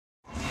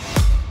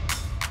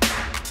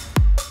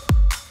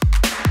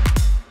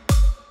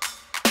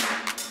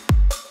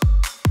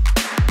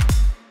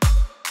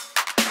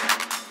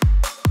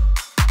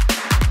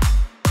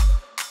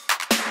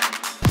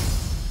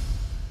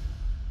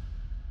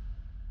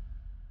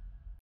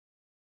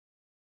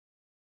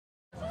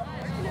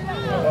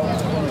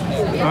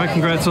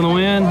congrats on the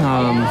win.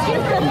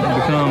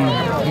 Become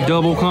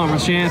double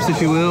conference champs,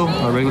 if you will,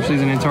 regular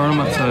season and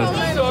tournament. So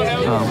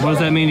what does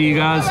that mean to you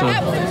guys?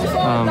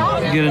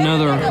 Get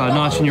another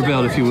notch in your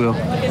belt, if you will.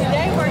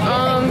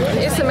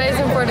 It's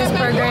amazing for this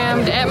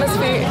program. The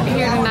atmosphere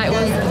here tonight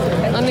was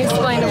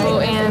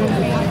unexplainable, and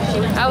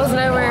I was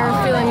nowhere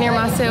feeling near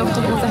myself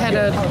because I had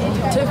a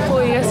tooth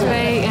pull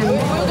yesterday, and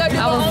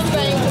I was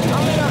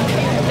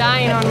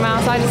dying on the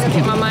mound, so I just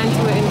kept my mind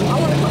to it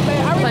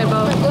and played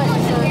ball.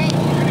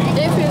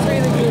 It feels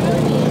really good.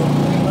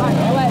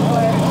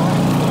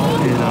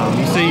 And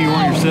you say you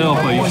weren't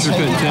yourself, but you sure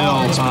couldn't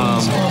tell.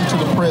 To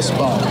the press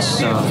box.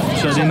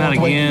 Shut him out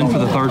again for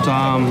the third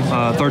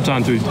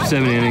time through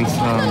 7 innings.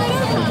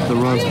 The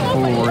runs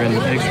before were in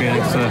extra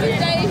innings. So,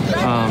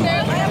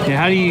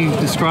 how do you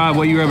describe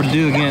what you were able to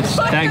do against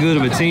that good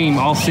of a team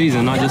all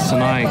season, not just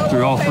tonight,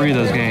 through all 3 of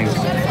those games?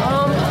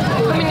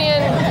 Coming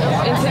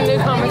into the new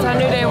conference, I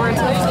knew they were a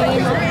tough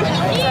team. So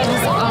I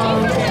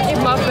just keep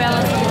them off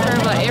balance of the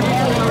curve like every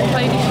team we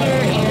played this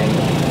year,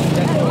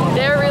 and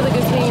they're a really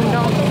good team.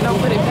 Don't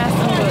put it past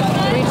them, but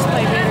we just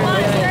play better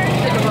and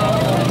hit the ball.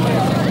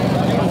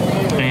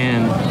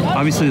 And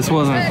obviously this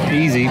wasn't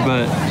easy,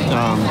 but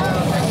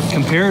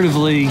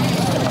comparatively,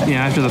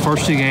 after the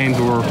first 2 games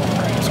were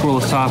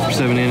scoreless tie for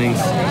 7 innings,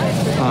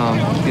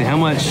 how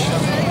much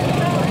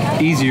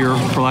easier,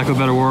 for lack of a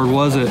better word,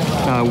 was it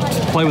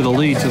to play with a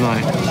lead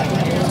tonight?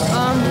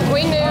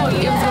 We knew it was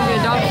going to be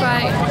a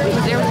dogfight,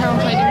 because every time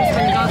we played it was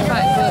going to be a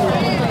dogfight, but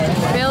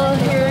Bella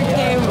here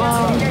came,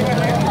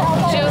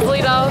 she was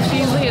lead off, she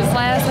usually hits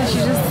last, and she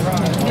just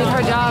did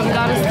her job and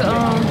got us to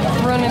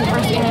run in the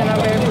first inning. I'm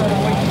very proud.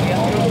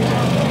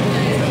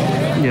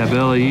 Yeah,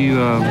 Bella, you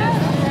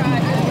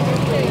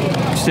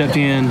stepped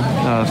in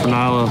for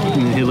Nyla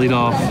and hit lead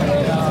off.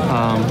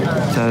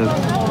 So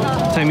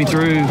take me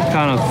through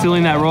kind of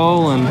filling that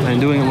role and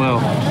doing it well.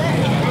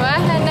 Well, I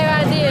had no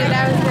idea that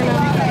I was going to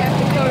have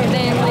to come in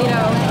and lead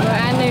off, but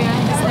I knew I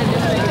just had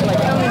to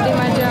come and do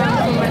my job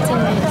for my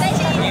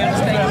teammates.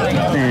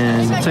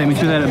 And take me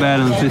through that at bat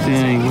in the 5th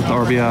inning with the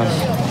RBIs.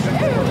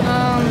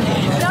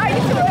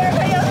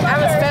 I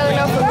was failing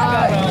off a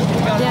lot,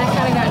 then I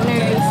kind of got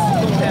nervous,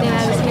 then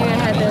I just knew I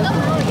had to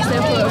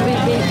step up a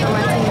big for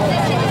my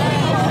teammates.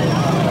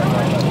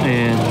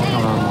 And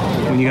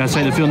when you guys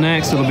take the field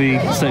next, it'll be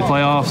state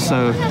playoffs.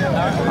 So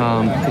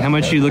how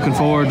much are you looking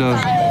forward to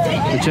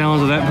the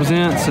challenge that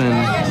presents,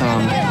 and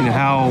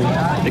how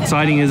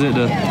exciting is it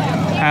to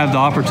have the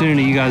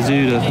opportunity you guys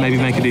do to maybe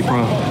make a deep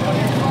run?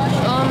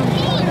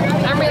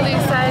 I'm really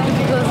excited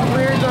because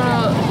we're going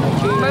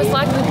to most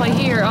likely play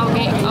here all the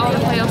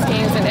playoffs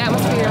games, and the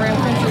atmosphere around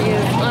the country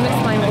is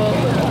unexplainable.